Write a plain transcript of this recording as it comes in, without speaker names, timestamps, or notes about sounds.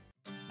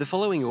The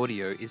following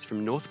audio is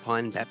from North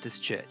Pine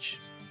Baptist Church.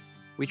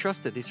 We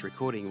trust that this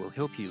recording will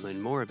help you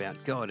learn more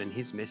about God and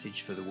His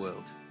message for the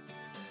world.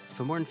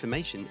 For more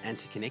information and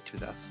to connect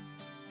with us,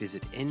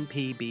 visit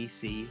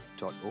npbc.org.au.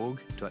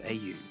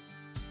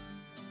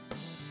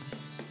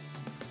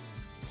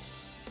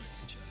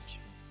 Church,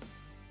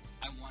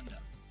 I wonder,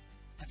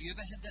 have you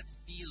ever had that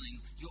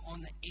feeling you're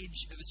on the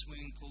edge of a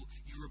swimming pool,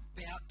 you're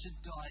about to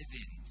dive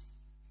in?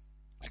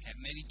 Okay,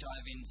 maybe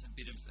dive in's a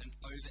bit of an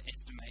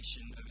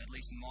overestimation of at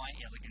least my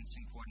elegance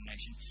and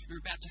coordination. You're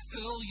about to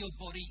hurl your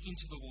body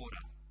into the water.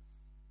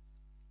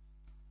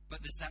 But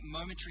there's that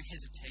momentary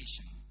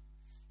hesitation.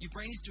 Your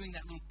brain is doing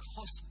that little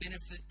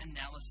cost-benefit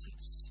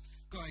analysis,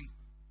 going,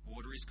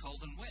 water is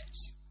cold and wet.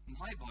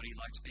 My body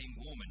likes being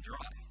warm and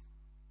dry.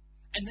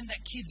 And then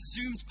that kid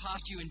zooms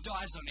past you and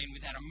dives on in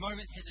without a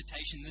moment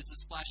hesitation. There's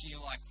a splash and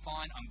you're like,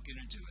 fine, I'm going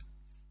to do it.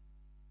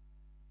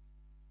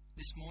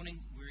 This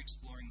morning, we're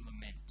exploring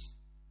lament.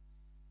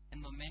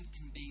 And lament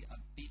can be a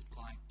bit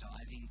like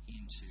diving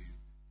into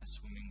a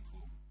swimming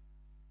pool.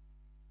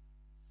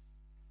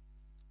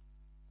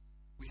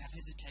 We have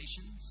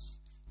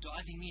hesitations.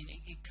 Diving in,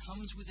 it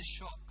comes with a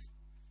shock.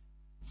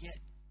 Yet,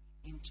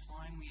 in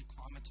time we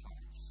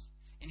acclimatize.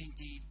 And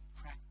indeed,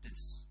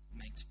 practice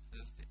makes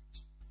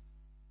perfect.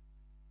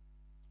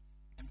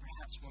 And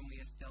perhaps when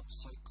we have felt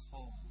so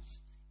cold,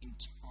 in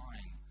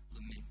time,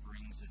 lament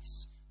brings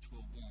us to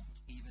a warmth,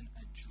 even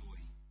a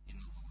joy in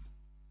the Lord.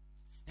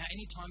 Now,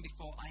 any time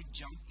before I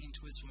jump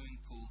into a swimming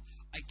pool,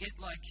 I get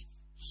like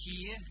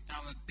here and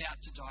I'm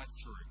about to dive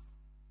through.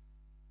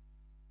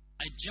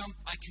 I jump,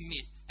 I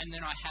commit, and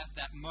then I have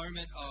that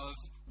moment of,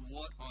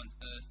 what on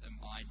earth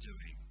am I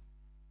doing?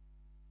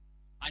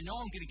 I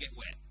know I'm going to get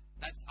wet.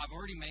 I've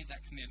already made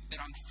that commitment, but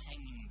I'm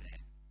hanging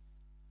there.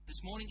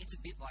 This morning, it's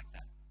a bit like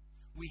that.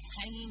 We're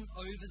hanging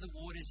over the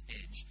water's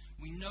edge.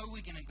 We know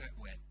we're going to get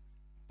wet,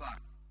 but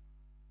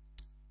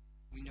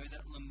we know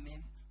that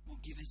lament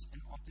will give us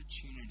an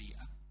opportunity,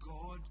 a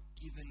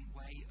God-given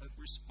way of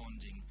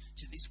responding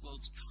to this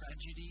world's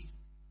tragedy,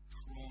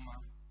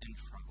 trauma, and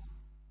trouble,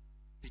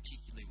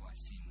 particularly why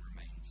sin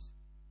remains.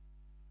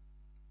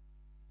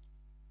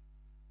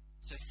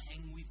 So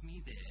hang with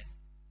me there,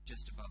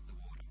 just above the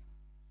water.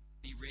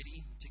 Be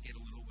ready to get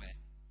a little wet.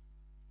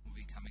 We'll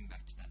be coming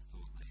back to that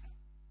thought later.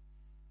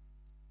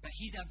 But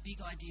here's our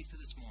big idea for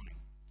this morning.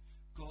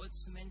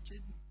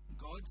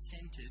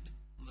 God-centered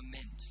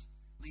lament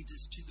leads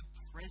us to the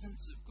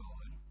presence of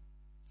God,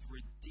 the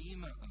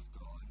Redeemer of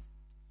God,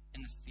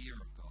 and the fear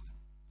of God.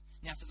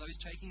 Now, for those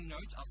taking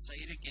notes, I'll say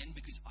it again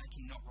because I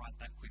cannot write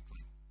that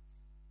quickly.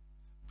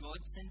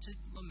 God-centered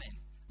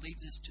lament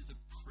leads us to the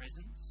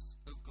presence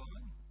of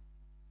God,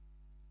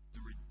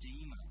 the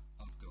Redeemer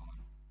of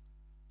God,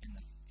 and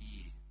the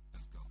fear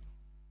of God.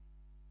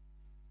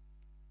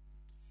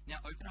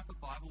 Now, open up a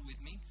Bible with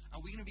me.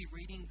 We're going to be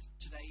reading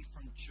today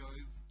from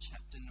Job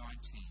chapter 19.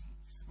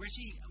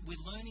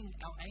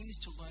 Our aim is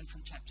to learn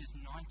from chapters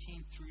 19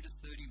 through to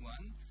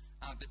 31,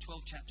 but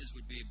 12 chapters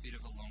would be a bit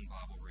of a long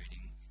Bible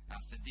reading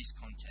for this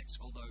context,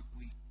 although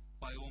we,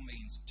 by all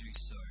means, do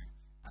so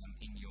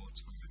in your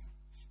time.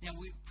 Now,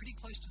 we're pretty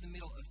close to the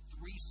middle of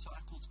 3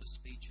 cycles of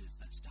speeches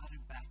that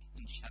started back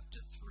in chapter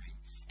 3.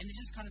 And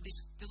this is kind of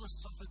this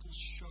philosophical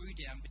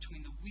showdown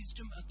between the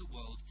wisdom of the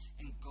world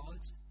and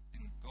Job's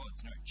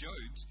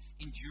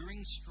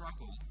enduring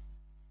struggle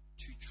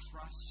to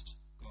trust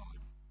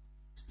God,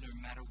 no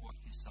matter what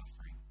he's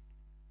suffering.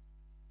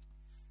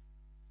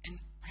 And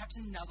perhaps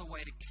another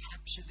way to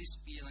capture this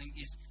feeling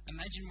is,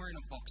 imagine we're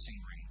in a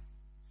boxing ring.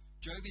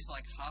 Job is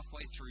like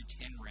halfway through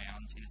 10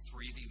 rounds in a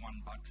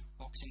 3v1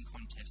 boxing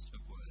contest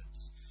of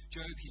words.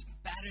 Job is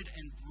battered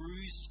and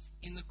bruised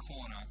in the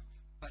corner,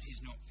 but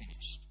he's not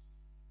finished.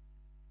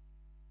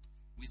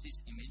 With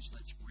this image,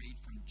 let's read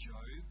from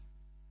Job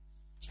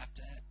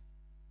chapter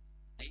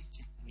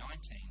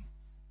 19,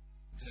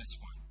 verse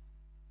 1.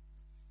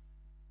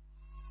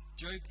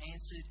 Job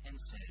answered and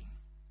said,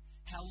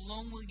 "How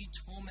long will you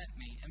torment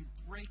me and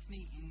break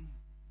me in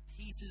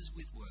pieces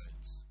with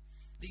words?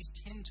 These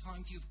 10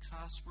 times you have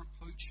cast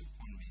reproach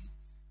upon me.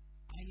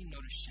 Are you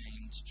not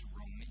ashamed to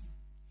wrong me?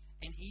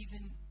 And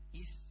even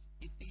if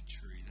it be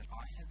true that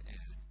I have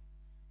erred,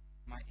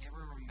 my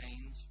error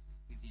remains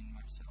within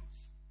myself.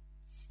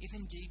 If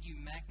indeed you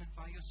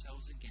magnify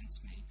yourselves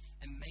against me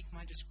and make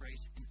my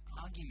disgrace an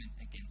argument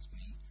against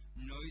me,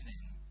 know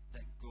then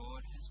that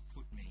God has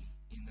put me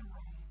in the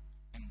wrong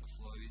and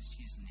closed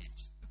his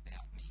net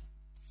about me.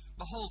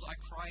 Behold, I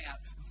cry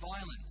out,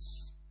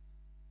 violence,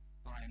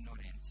 but I am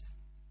not answered.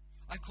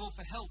 I call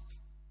for help,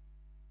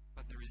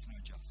 but there is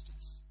no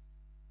justice.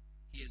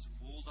 He has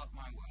walled up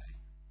my way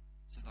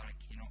so that I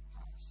cannot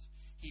pass.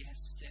 He has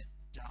set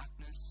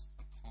darkness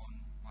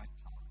upon my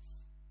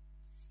paths.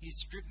 He has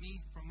stripped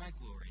me from my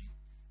glory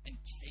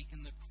and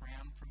taken the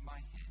crown from my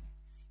head.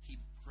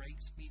 He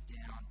breaks me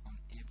down on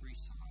every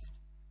side,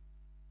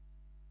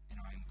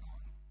 and I am gone.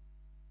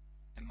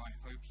 And my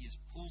hope he has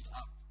pulled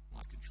up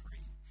like a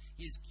tree.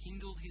 He has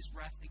kindled his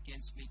wrath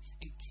against me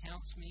and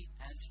counts me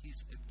as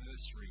his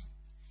adversary.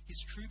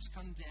 His troops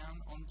come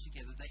down on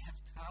together. They have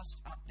cast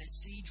up their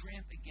siege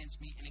ramp against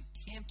me and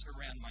encamped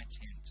around my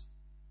tent.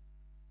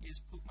 He has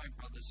put my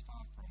brothers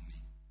far from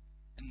me,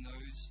 and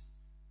those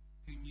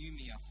who knew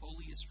me are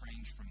wholly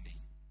estranged from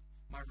me.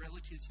 My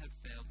relatives have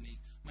failed me.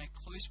 My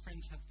close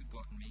friends have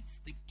forgotten me.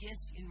 The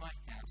guests in my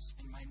house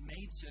and my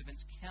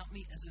maidservants count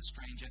me as a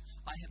stranger.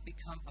 I have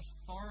become a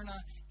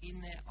foreigner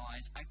in their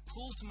eyes. I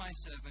call to my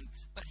servant,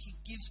 but he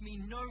gives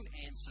me no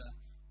answer.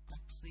 I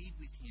plead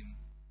with him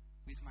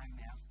with my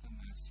mouth for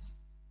mercy.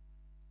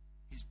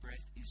 His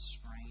breath is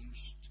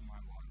strange to my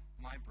wife.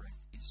 My breath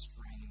is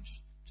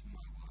strange to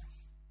my wife.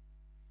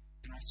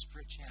 And I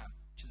stretch out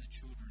to the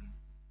children,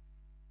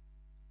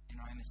 and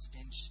I am a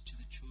stench to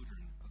the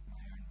children of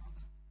my own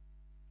mother.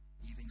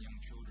 Even young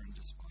children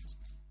despise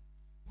me.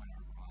 When I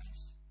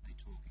rise, they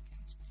talk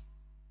against me.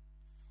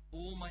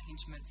 All my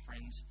intimate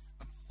friends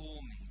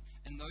abhor me,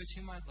 and those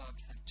whom I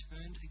loved have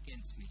turned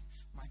against me.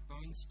 My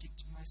bones stick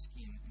to my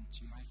skin and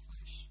to my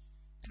flesh,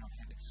 and I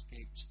have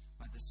escaped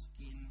by the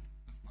skin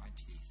of my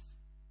teeth.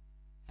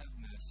 Have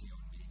mercy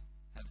on me,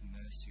 have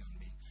mercy on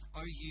me,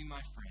 O you,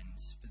 my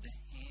friends, for the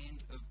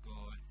hand of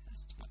God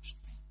has touched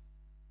me.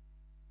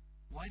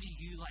 Why do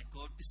you, like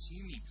God,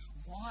 pursue me?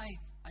 Why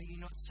are you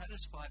not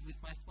satisfied with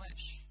my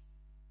flesh?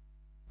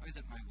 Oh,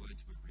 that my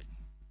words were written.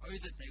 Oh,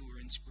 that they were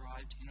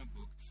inscribed in a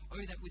book.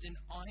 Oh, that with an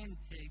iron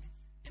peg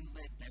and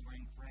lead they were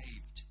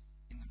engraved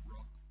in the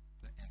rock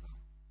forever.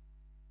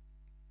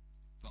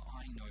 For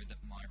I know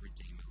that my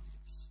Redeemer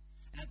lives,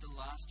 and at the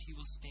last he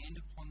will stand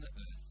upon the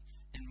earth,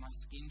 and my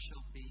skin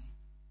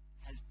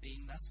has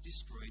been thus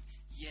destroyed,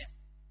 yet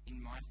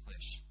in my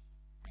flesh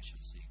I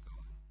shall see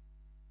God,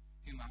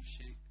 whom I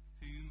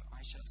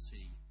shall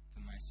see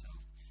for myself,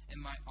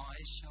 and my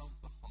eyes shall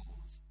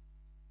behold,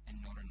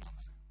 and not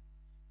another.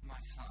 My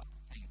heart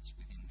faints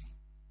within me.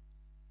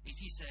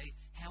 If you say,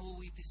 how will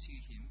we pursue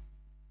him?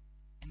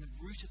 And the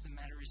root of the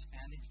matter is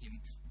found in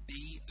him,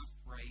 be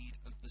afraid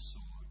of the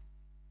sword,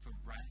 for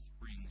wrath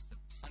brings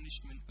the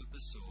punishment of the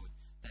sword,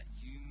 that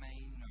you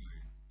may know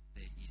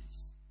there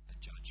is a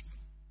judgment.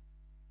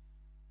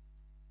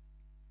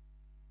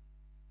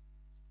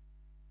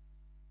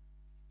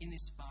 In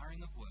this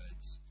sparring of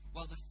words,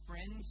 while the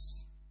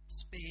friends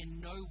spare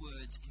no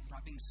words in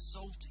rubbing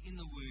salt in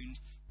the wound,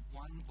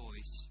 one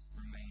voice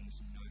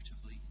remains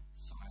notably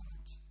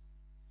silent.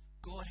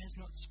 God has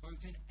not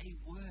spoken a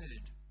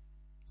word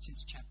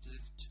since chapter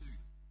 2.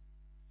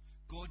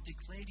 God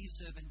declared his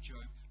servant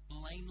Job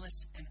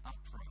blameless and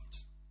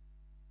upright,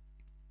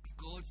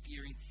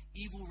 God-fearing,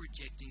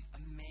 evil-rejecting, a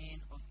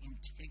man of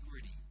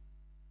integrity.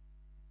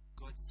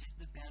 God set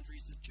the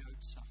boundaries of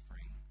Job's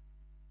suffering.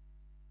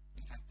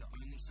 In fact, the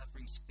only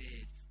suffering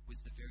spared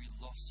was the very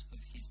loss of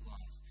his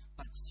life.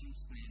 But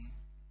since then,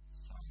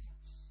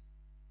 silence.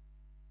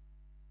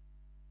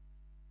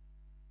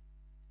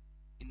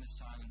 In the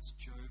silence,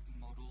 Job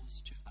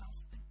models to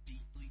us a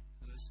deeply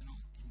personal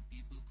and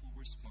biblical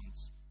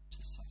response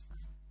to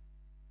suffering.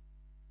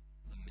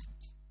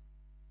 Lament.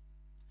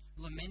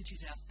 Lament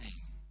is our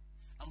theme,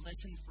 a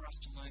lesson for us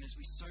to learn as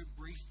we so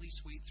briefly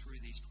sweep through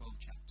these 12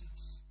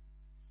 chapters.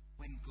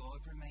 When God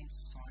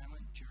remains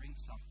silent during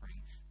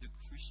suffering, the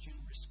Christian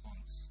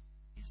response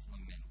is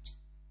lament.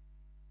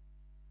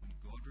 When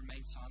God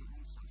remains silent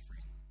in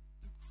suffering,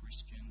 the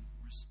Christian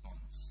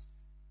response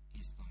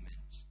is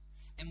lament.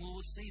 And we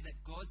will see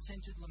that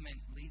God-centered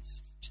lament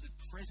leads to the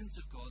presence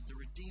of God, the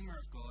Redeemer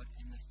of God,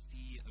 and the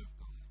fear of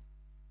God.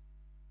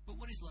 But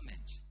what is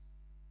lament?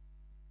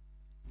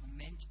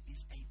 Lament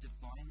is a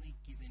divinely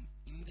given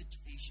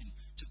invitation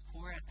to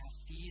pour out our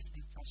fears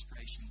and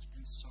frustrations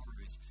and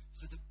sorrows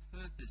for the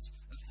purpose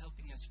of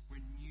helping us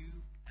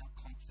renew our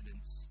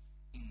confidence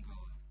in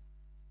God.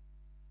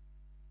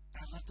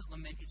 And I love that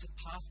lament is a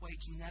pathway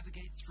to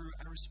navigate through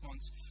our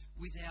response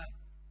without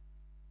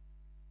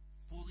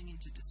falling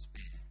into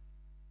despair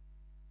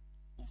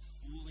or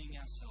fooling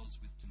ourselves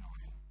with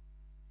denial.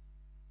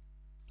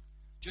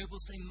 Job will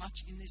say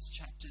much in these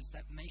chapters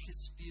that make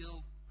us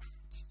feel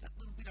just that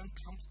little bit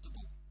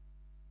uncomfortable.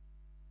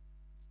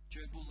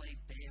 Job will lay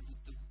bare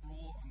with the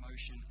raw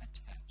emotion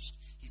attached,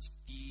 his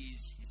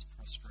fears, his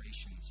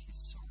frustrations, his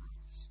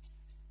sorrows.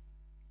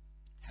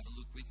 Have a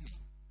look with me.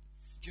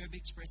 Job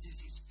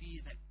expresses his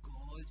fear that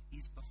God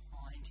is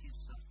behind his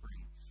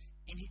suffering,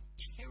 and it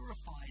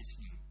terrifies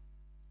him.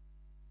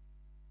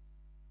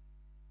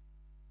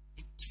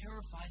 It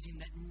terrifies him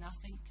that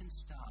nothing can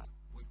stop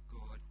what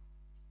God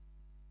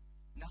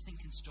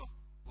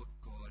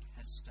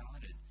has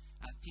started.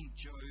 I think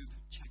Job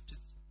chapter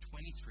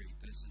 23,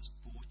 verses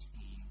 14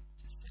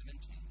 to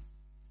 17.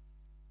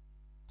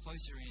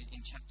 Closer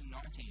in chapter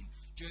 19,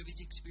 Job is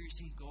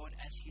experiencing God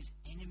as his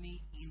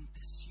enemy in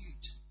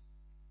pursuit.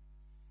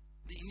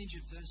 The image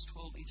of verse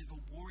 12 is of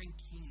a warring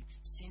king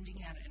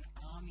sending out an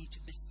army to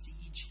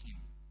besiege him.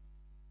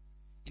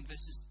 In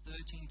verses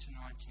 13 to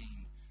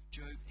 19,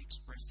 Job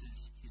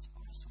expresses his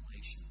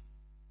isolation.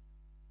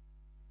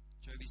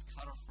 Job is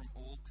cut off from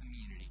all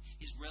community.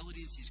 His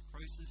relatives, his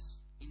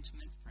closest,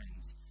 intimate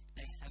friends,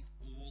 they have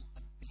all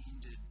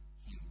abandoned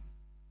him.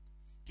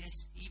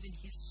 Guess even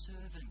his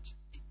servant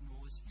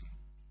ignores him.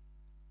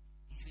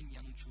 even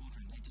young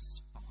children, they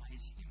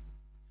despise him.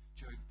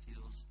 Job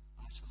feels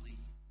utterly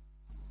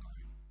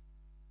alone.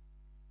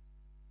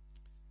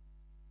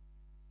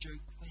 Job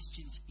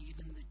questions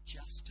even the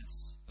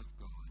justice of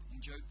God.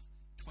 In Job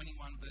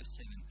 21 verse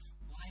 7,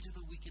 why do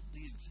the wicked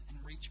live and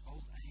reach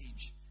old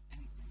age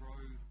and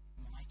grow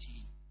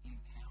mighty in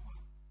power?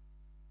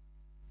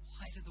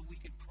 Why do the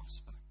wicked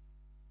prosper?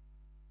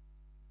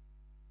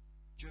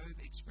 Job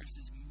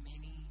expresses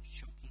many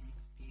shocking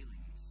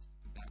feelings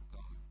about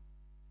God.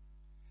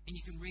 And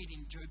you can read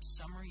in Job's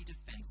summary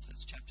defense,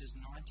 that's chapters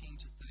 19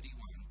 to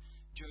 31,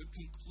 Job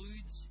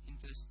concludes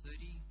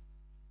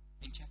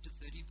in chapter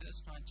 30,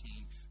 verse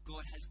 19,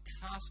 God has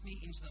cast me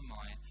into the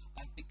mire.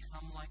 I've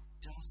become like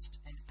dust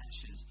and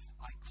ashes.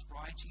 I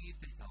cry to you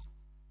for help,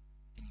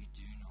 and you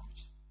do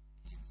not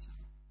answer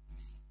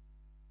me.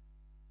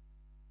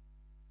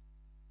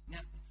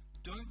 Now,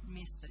 don't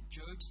miss that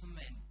Job's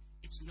lament,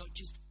 it's not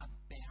just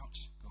about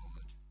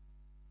God.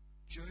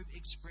 Job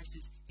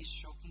expresses his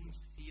shocking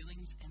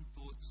feelings and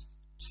thoughts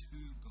to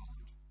God.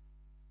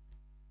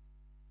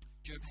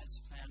 Job has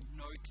found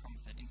no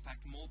comfort, in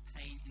fact, more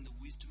pain in the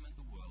wisdom of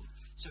the world.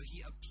 So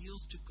he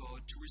appeals to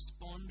God to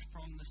respond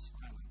from the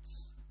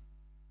silence.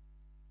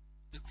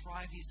 The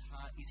cry of his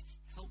heart is,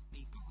 help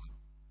me, God.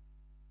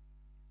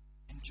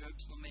 And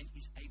Job's lament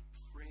is a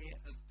prayer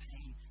of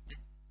pain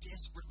that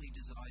desperately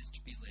desires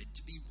to be led,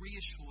 to be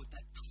reassured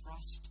that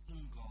trust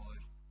in God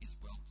is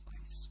well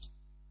placed.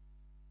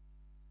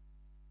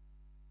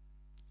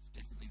 It's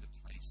definitely the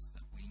place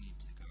that we need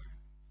to go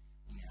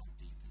in our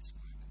deepest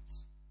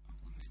moments of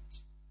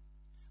lament.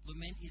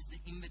 Lament is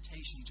the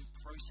invitation to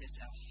process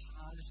our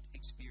hardest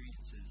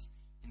experiences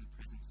in the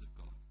presence of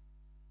God.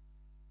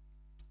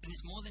 And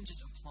it's more than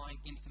just applying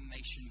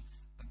information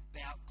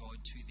about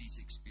God to these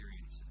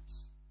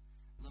experiences.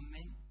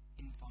 Lament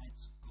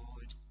invites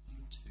God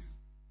into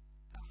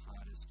our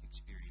hardest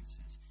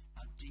experiences,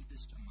 our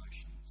deepest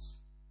emotions.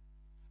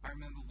 I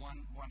remember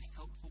one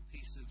helpful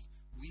piece of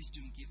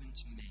wisdom given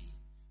to me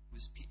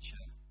was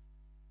picture,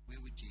 where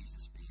would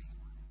Jesus be in the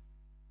room?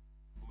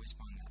 I always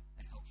find that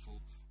a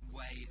helpful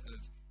way of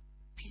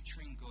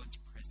picturing God's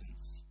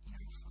presence in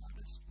our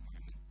hardest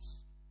moments.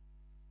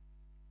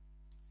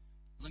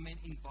 Lament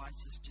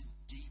invites us to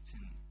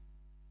deepen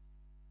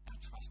our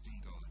trust in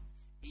God,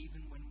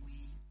 even when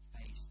we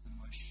face the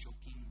most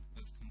shocking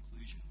of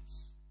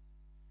conclusions.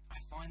 I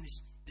find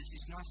there's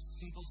this nice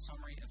simple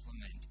summary of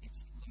lament.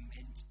 It's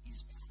lament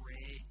is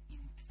prayer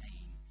in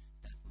pain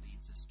that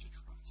leads us to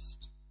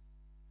trust.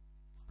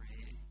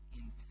 Prayer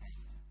in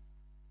pain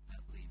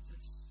that leads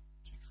us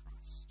to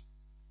trust.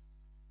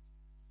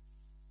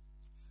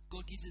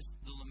 God gives us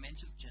the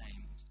lament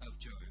of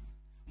Job.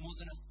 More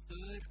than a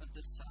third of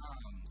the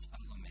Psalms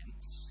are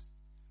laments.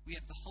 We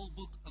have the whole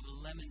book of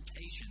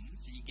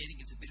Lamentations, so you're getting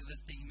it's a bit of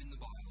a theme in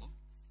the Bible.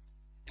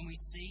 And we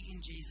see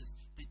in Jesus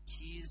the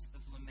tears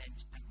of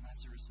lament at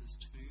Lazarus'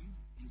 tomb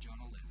in John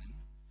 11.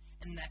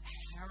 And that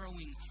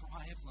harrowing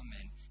cry of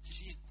lament. It's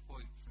actually a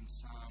quote from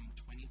Psalm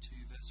 22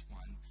 verse 1.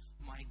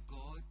 My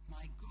God,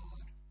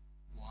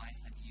 why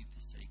have you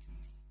forsaken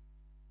me?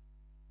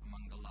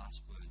 Among the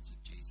last words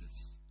of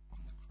Jesus on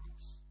the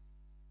cross.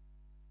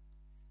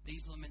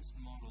 These laments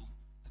model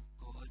a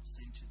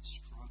God-centered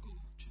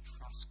struggle to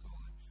trust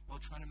God while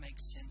trying to make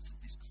sense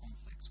of this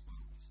complex world.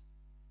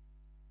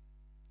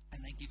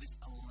 And they give us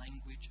a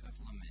language of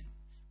lament.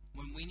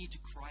 When we need to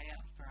cry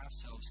out for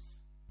ourselves,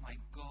 my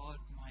God,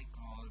 why?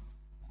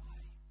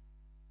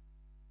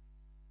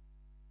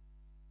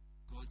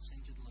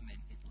 God-centered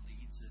lament, it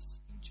leads us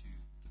into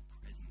the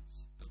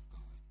presence of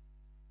God.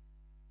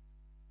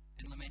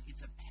 And lament,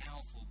 it's a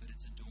powerful, but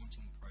it's a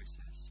daunting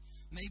process.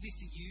 Maybe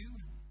for you,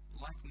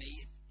 like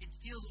me, it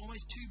feels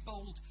almost too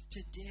bold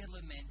to dare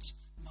lament,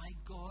 my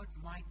God,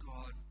 why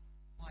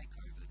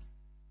COVID?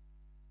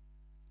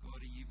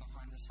 God, are you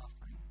behind the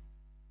suffering?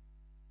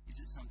 Is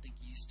it something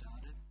you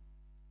started?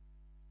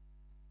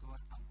 God,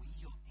 are we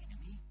your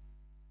enemy?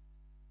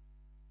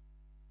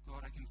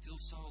 God, I can feel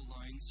so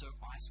alone, so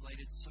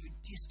isolated, so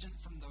distant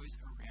from those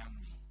around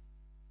me.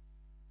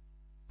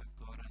 But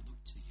God, I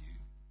look to you.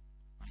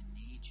 I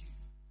need you.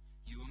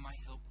 You are my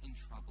help in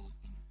trouble,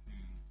 in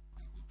whom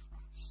I will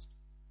trust.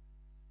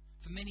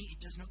 For many, it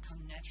does not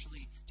come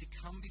naturally to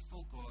come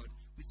before God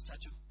with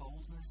such a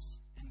boldness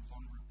and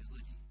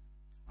vulnerability.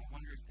 I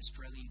wonder if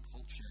Australian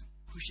culture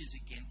pushes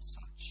against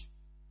such.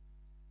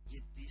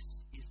 Yet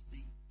this is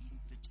the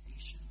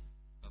invitation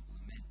of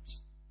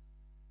lament.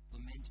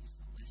 Lament is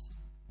the lesson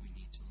we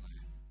need to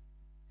learn,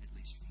 at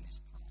least from this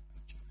part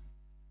of Job.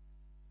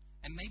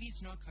 And maybe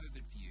it's not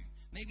COVID for you.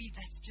 Maybe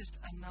that's just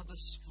another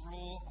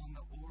straw on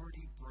the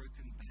already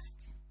broken back.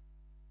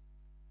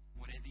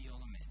 Whatever your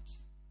lament,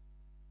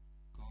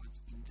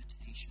 God's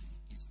invitation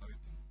is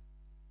open.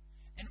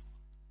 And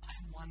I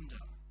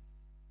wonder,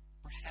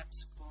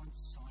 perhaps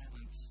God's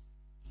silence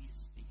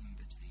is the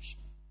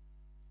invitation.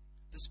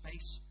 The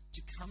space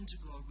to come to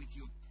God with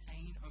your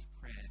pain of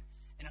prayer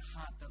and a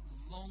heart that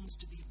longs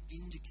to be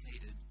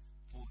vindicated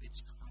for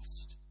its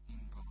trust in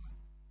God.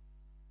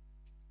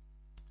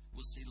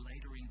 We'll see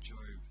later in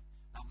Job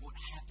what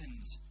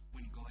happens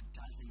when God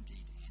does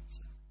indeed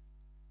answer.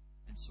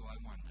 And so I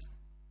wonder,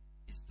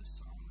 is the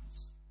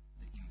silence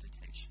the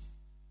invitation?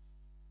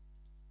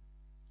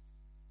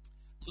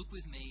 Look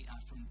with me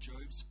from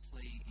Job's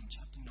plea in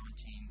chapter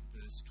 19,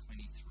 verse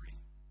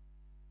 23.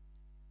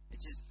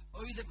 It says,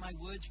 "Oh, that my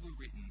words were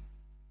written.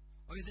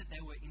 Oh, that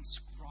they were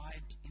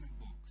inscribed in a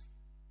book."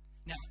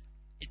 Now,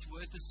 it's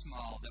worth a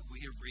smile that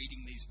we are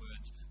reading these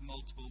words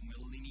multiple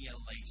millennia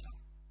later.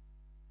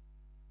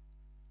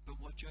 But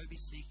what Job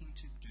is seeking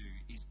to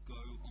do is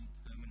go on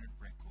permanent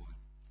record.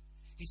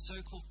 His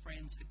so-called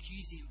friends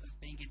accuse him of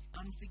being an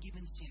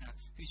unforgiven sinner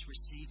who's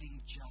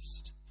receiving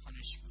just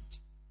punishment.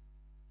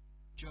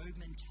 Job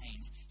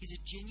maintains he's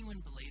a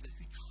genuine believer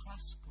who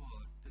trusts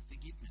God for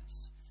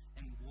forgiveness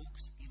and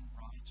walks in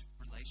right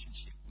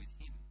relationship with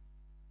him.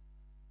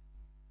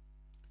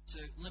 So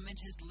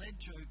lament has led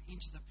Job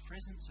into the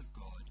presence of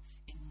God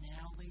and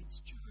now leads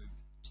Job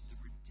to the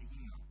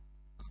Redeemer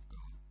of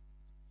God.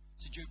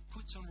 So Job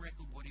puts on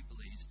record what he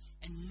believes,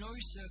 and no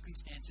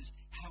circumstances,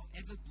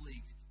 however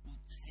bleak, will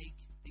take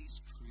these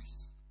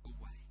truths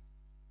away.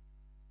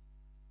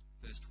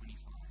 Verse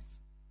 25.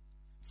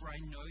 "For I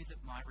know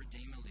that my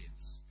Redeemer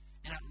lives,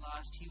 and at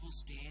last he will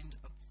stand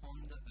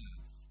upon the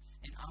earth.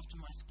 And after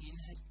my skin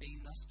has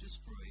been thus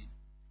destroyed,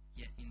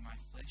 yet in my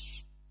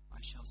flesh I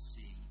shall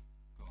see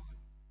God."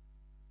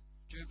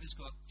 Job has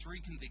got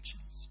three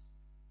convictions.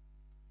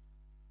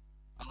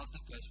 I love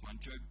the first one.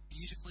 Job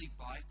beautifully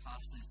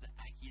bypasses the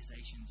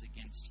accusations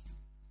against him.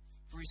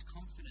 For his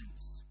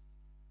confidence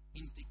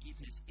in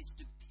forgiveness is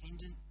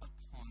dependent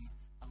upon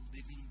a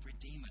living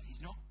Redeemer.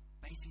 He's not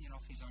basing it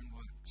off his own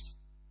works.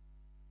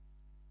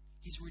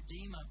 His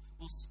Redeemer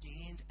will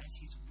stand as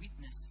his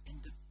witness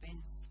and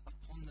defense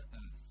upon the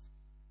earth.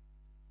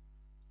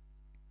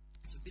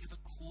 It's a bit of a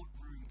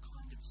courtroom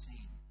kind of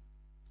scene.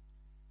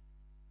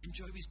 And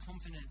Job is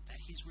confident that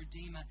his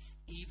Redeemer,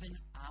 even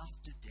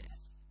after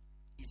death,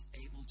 is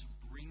able to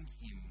bring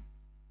him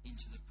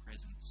into the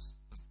presence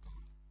of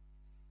God.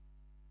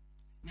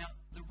 Now,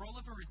 the role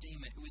of a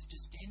Redeemer was to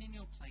stand in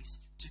your place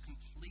to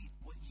complete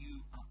what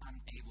you are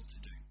unable to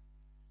do.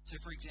 So,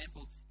 for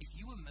example, if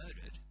you were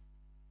murdered,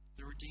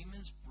 the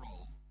Redeemer's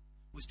role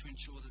was to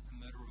ensure that the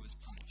murderer was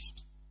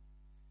punished.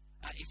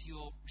 If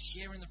your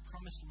share in the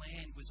promised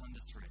land was under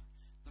threat,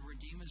 the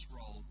Redeemer's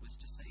role was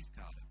to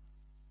safeguard it.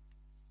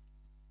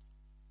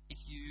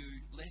 If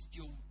you left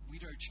your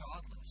widow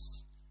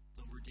childless,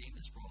 the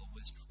Redeemer's role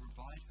was to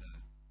provide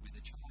her with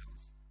a child.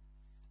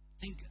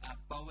 Think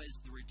Boaz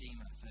the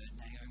Redeemer for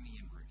Naomi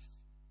and Ruth.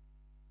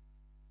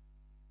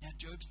 Now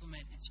Job's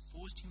lament, it's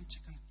forced him to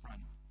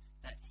confront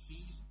that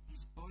he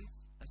is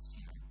both a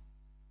sinner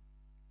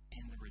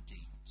and the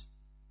redeemed.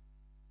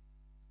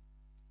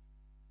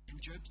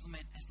 And Job's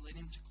lament has led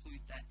him to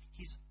conclude that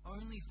his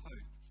only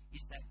hope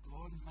is that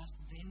God must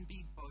then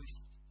be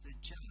both the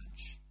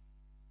judge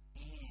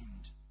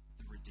and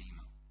the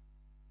redeemer.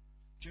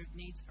 Job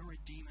needs a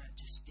redeemer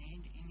to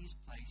stand in his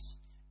place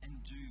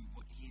and do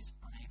what he is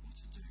unable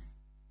to do.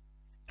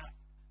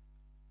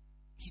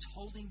 He's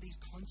holding these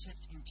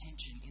concepts in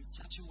tension in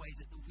such a way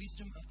that the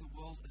wisdom of the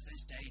world of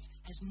those days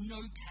has no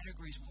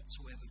categories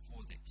whatsoever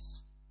for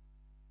this.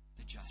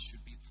 The just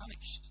should be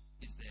punished,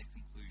 is their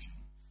conclusion.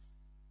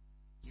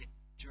 Yet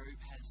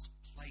Job has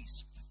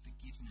place for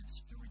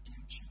forgiveness, for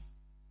redemption.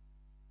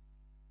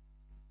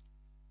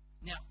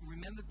 Now,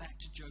 remember back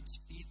to Job's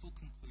fearful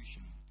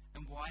conclusion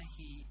and why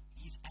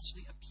he's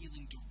actually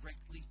appealing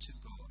directly to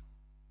God.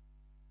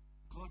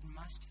 God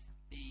must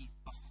be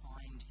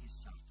behind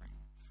his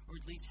suffering, or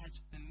at least has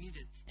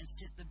permitted and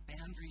set the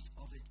boundaries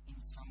of it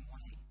in some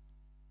way.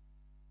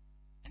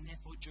 And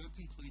therefore Job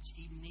concludes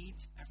he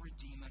needs a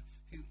redeemer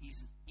who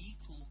is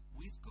equal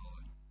with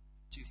God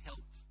to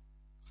help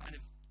kind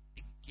of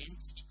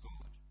against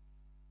God.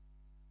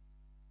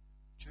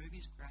 Job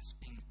is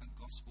grasping a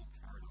gospel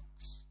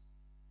paradox.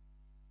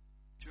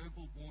 Job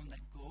will warn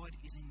that God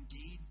is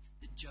indeed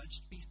the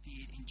judge to be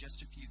feared in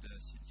just a few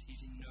verses.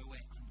 He's in no way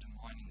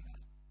undermining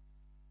that.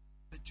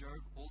 But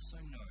Job also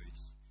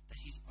knows that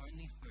his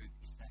only hope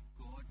is that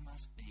God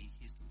must be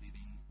his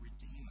living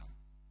redeemer.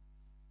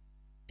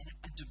 And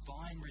a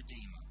divine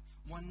redeemer,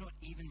 one not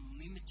even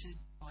limited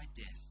by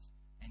death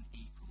and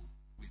equal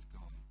with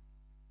God.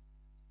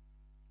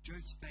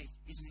 Job's faith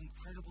is an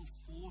incredible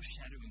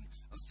foreshadowing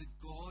of the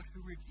God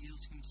who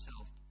reveals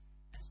himself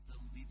as the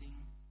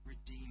living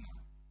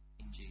redeemer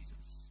in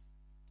Jesus.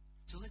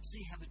 So let's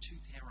see how the two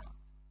pair up.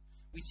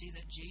 We see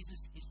that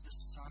Jesus is the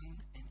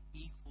Son and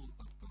equal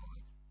of God.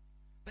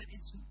 But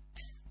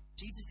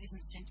Jesus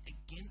isn't sent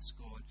against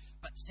God,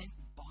 but sent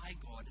by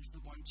God as the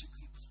one to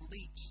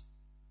complete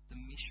the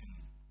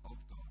mission of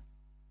God.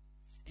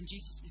 And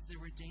Jesus is the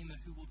Redeemer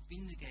who will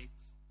vindicate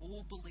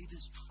all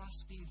believers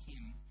trusting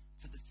him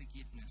for the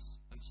forgiveness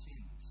of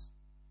sins.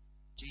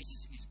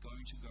 Jesus is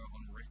going to go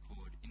on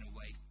record in a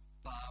way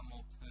far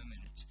more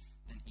permanent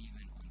than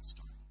even on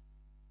stone.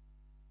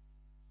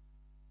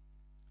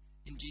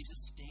 And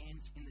Jesus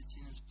stands in the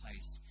sinner's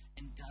place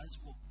and does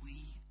what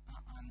we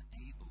are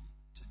unable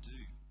to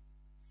do.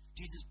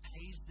 Jesus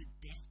pays the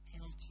death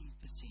penalty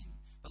for sin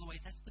By the way,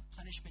 that's the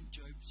punishment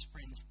Job's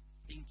friends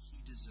think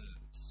he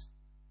deserves.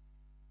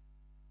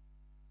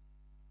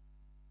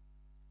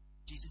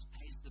 Jesus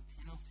pays the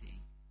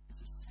penalty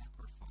as a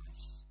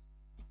sacrifice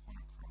upon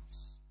a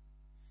cross.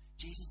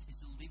 Jesus is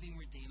the living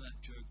Redeemer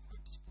Job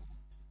hopes for.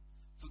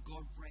 For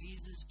God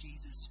raises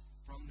Jesus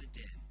from the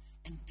dead,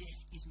 and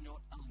death is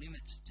not a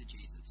limit to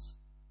Jesus.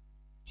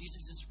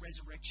 Jesus'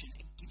 resurrection,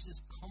 it gives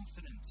us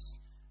confidence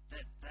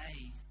that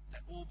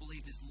all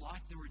believers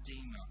like the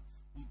Redeemer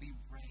will be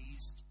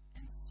raised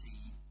and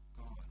see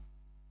God.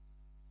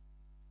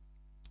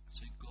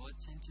 So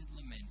God-centered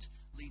lament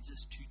leads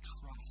us to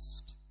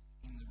trust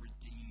in the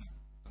Redeemer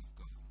of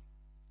God.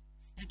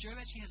 Now Job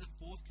actually has a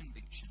fourth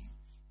conviction.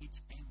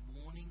 It's a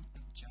warning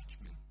of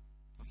judgment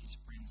for his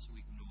friends who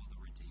ignore the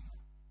Redeemer.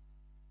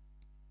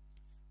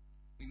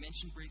 We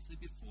mentioned briefly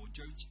before,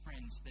 Job's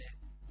friends, their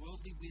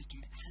worldly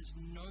wisdom has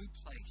no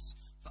place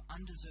for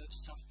undeserved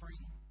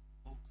suffering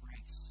or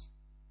grace.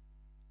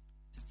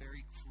 It's a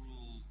very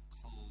cruel,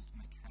 cold,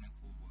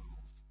 mechanical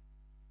world.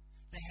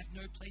 They have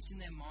no place in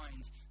their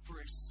minds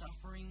for a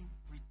suffering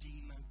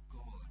Redeemer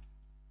God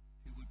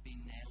who would be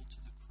nailed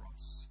to the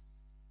cross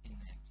in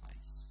their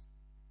place.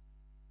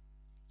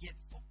 Yet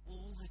for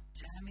all the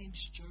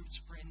damage Job's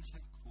friends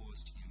have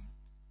caused him,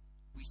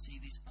 we see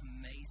this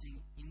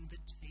amazing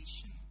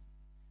imitation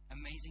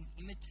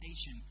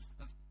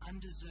of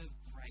undeserved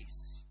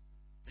grace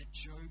that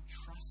Job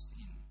trusts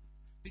in,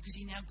 because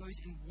he now goes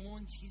and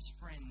warns his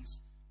friends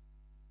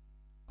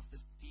of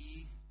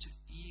to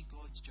fear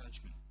God's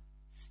judgment.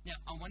 Now,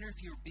 I wonder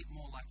if you're a bit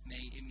more like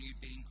me and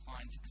you'd be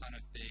inclined to kind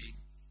of be,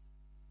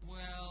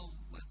 well,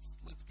 let's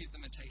give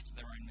them a taste of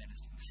their own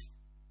medicine.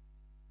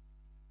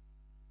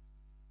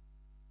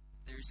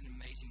 There is an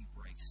amazing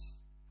grace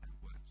at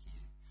work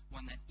here,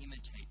 one that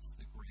imitates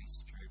the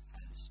grace Job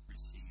has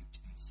received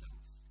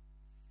himself.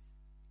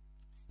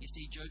 You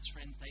see, Job's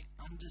friends, they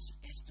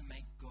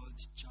underestimate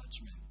God's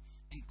judgment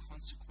and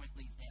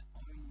consequently their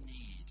own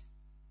need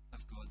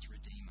of God's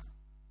Redeemer.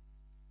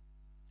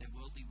 Their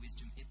worldly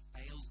wisdom, it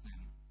fails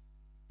them.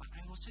 But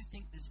I also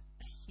think there's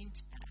a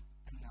hint at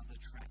another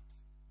trap.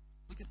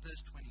 Look at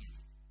verse 28.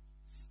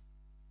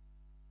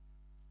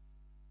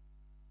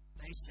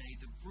 They say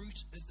the root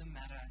of the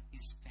matter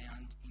is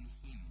found in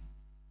him.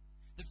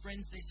 The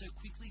friends, they so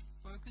quickly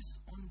focus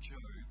on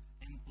Job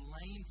and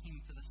blame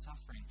him for the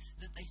suffering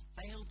that they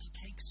fail to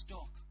take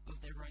stock of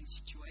their own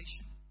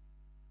situation.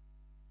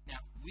 Now,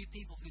 we're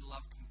people who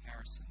love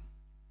comparison.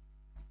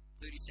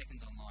 30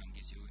 Seconds Online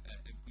gives you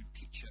a good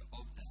picture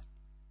of that.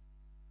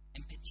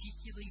 And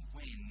particularly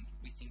when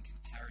we think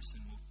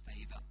comparison will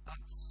favour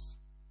us.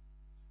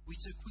 We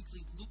so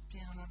quickly look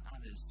down on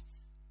others,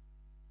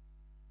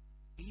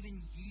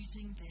 even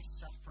using their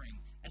suffering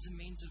as a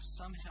means of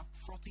somehow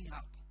propping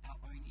up our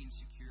own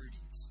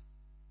insecurities.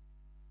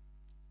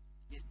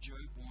 Yet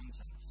Job warns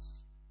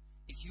us,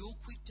 if you're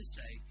quick to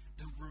say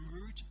the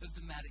root of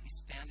the matter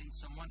is found in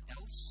someone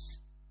else,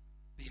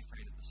 be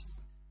afraid of the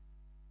sword.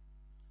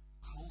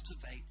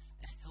 Cultivate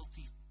a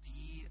healthy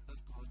fear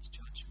of God's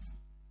judgment.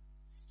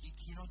 You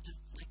cannot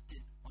deflect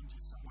it onto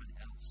someone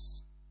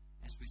else,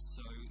 as we're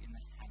so in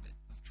the habit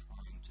of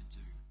trying to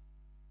do.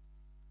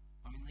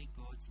 Only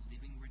God's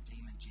living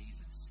Redeemer,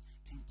 Jesus,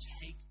 can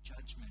take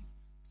judgment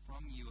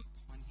from you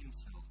upon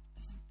himself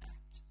as an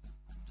act of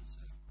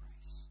undeserved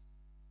grace.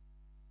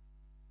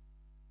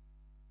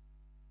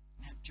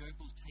 Now, Job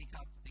will take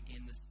up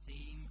again the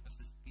theme of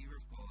the fear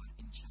of God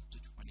in chapter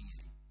 28.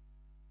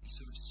 He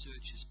sort of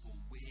searches for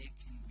where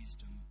can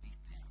wisdom be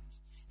found.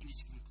 In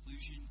his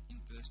conclusion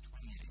in verse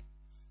 28,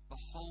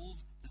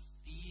 behold, the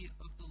fear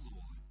of the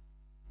Lord,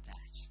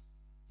 that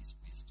is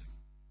wisdom.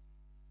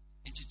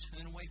 And to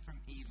turn away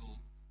from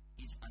evil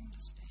is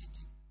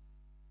understanding.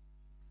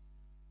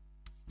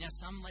 Now,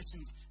 some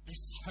lessons, they're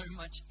so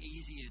much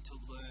easier to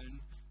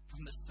learn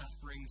from the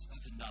sufferings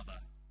of another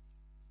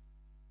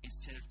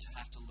instead of to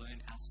have to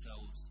learn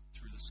ourselves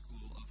through the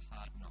school of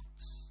hard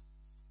knocks.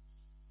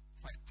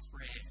 My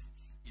prayer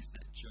is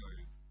that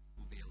Job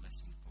will be a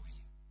lesson for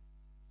you.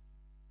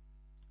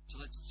 So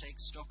let's take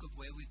stock of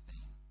where we've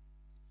been.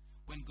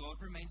 When God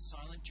remains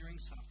silent during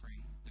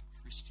suffering, the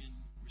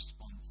Christian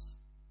response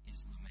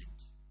is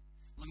lament.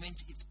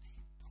 Lament, it's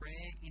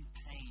prayer in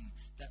pain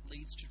that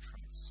leads to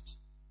trust.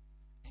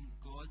 And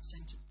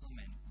God-centered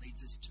lament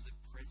leads us to the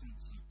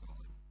presence of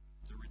God,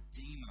 the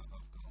Redeemer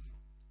of God,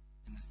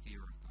 and the fear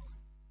of God.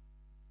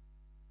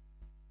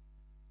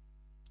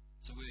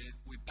 So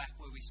we're back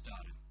where we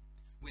started.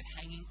 We're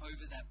hanging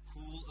over that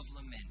pool of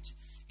lament.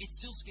 It's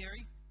still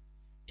scary.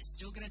 It's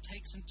still going to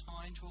take some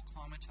time to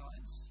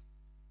acclimatize.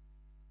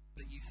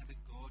 But you have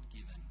a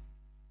God-given,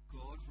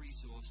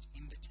 God-resourced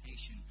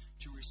invitation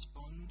to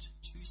respond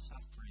to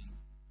suffering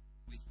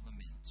with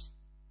lament.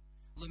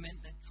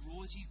 Lament that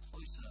draws you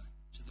closer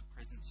to the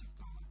presence of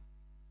God.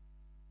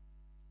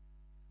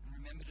 And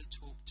remember to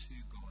talk to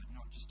God,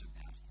 not just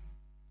about him.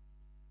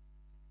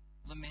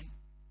 Lament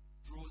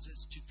draws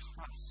us to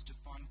trust, to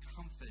find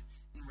comfort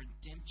and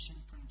redemption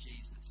from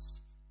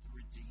Jesus, the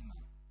Redeemer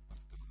of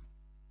God.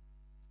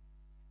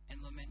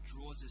 And lament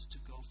draws us to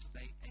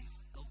cultivate a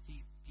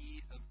healthy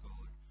fear of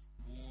God,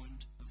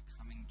 warned of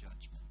coming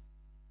judgment.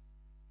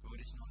 God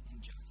is not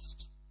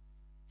unjust.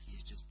 He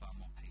is just far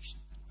more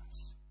patient than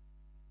us.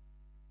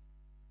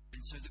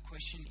 And so the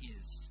question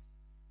is,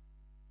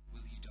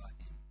 will you dive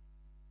in?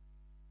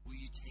 Will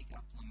you take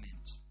up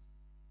lament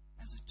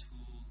as a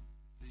tool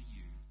for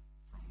you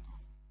from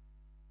God?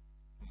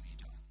 Will you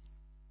dive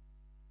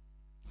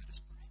in? Let us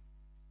pray.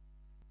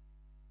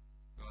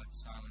 God,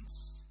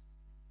 silence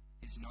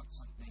is not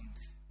something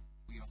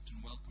we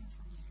often welcome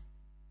from you.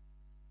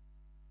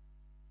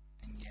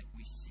 And yet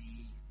we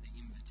see the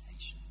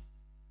invitation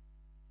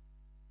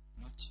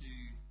not to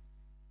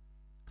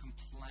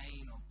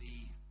complain or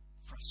be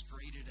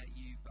frustrated at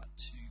you, but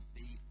to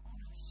be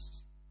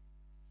honest,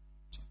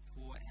 to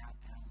pour out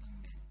our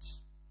lament,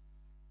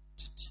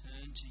 to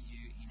turn to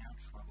you in our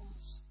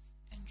troubles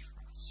and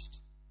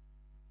trust.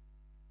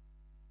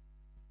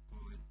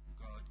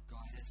 God,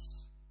 guide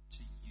us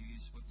to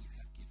use what you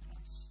have given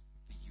us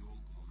for your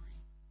glory.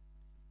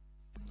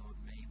 And Lord,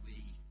 may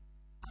we,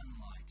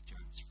 unlike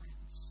Job's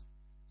friends,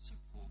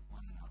 support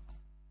one another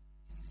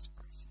in this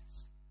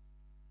process.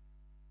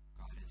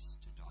 Guide us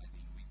to dive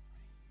in, we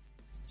pray.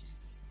 In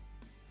Jesus' name.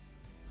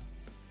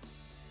 Amen.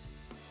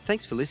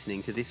 Thanks for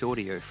listening to this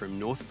audio from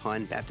North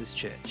Pine Baptist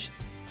Church.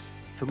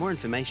 For more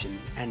information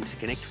and to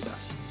connect with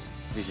us,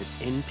 visit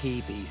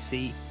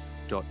npbc.org.au.